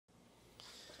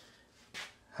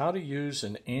How to use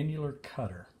an annular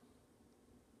cutter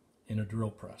in a drill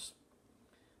press.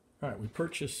 All right, we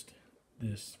purchased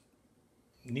this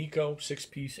Nico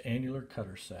 6-piece annular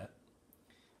cutter set.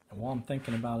 And while I'm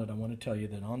thinking about it, I want to tell you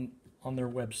that on their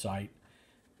website,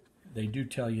 they do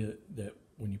tell you that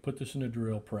when you put this in a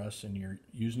drill press and you're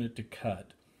using it to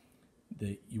cut,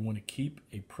 that you want to keep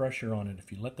a pressure on it.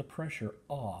 If you let the pressure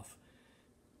off,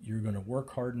 you're going to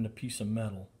work harden a piece of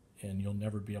metal and you'll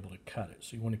never be able to cut it.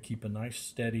 So you want to keep a nice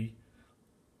steady,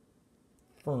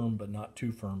 firm but not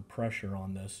too firm pressure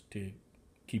on this to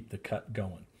keep the cut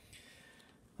going.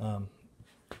 On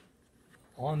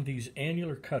these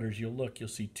annular cutters, you'll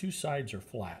see two sides are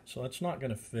flat, so that's not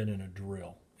going to fit in a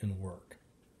drill and work.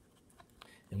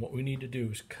 And what we need to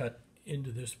do is cut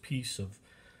into this piece of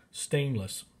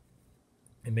stainless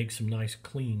and make some nice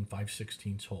clean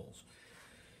 5/16 holes.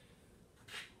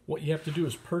 What you have to do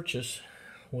is purchase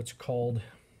what's called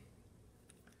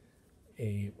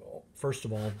first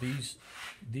of all, these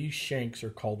shanks are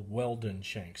called Weldon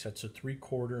shanks. That's a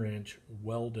 3/4 inch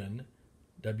Weldon,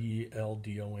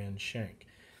 W-E-L-D-O-N shank.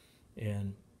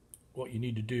 And what you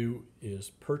need to do is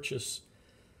purchase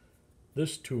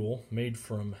this tool made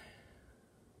from,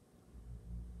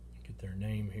 get their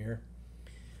name here,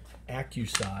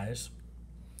 AccuSize,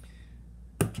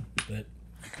 that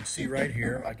you can see right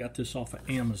here. I got this off of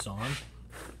Amazon.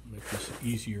 Make this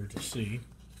easier to see.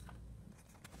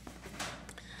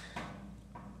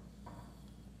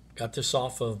 Got this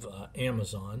off of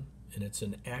Amazon, and it's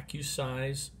an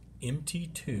AccuSize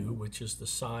MT2, which is the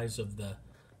size of the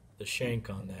shank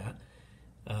on that,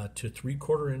 to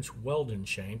 3/4 inch Weldon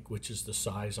shank, which is the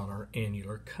size on our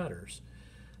annular cutters.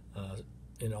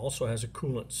 It also has a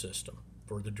coolant system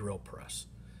for the drill press.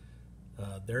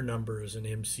 Their number is an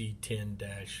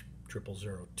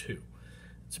MC10-0002.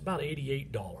 It's about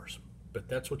 $88, but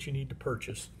that's what you need to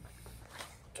purchase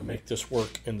to make this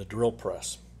work in the drill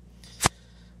press.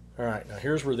 All right, now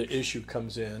here's where the issue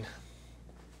comes in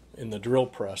the drill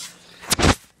press.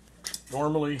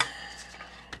 Normally,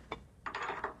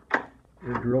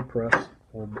 your drill press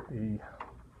will be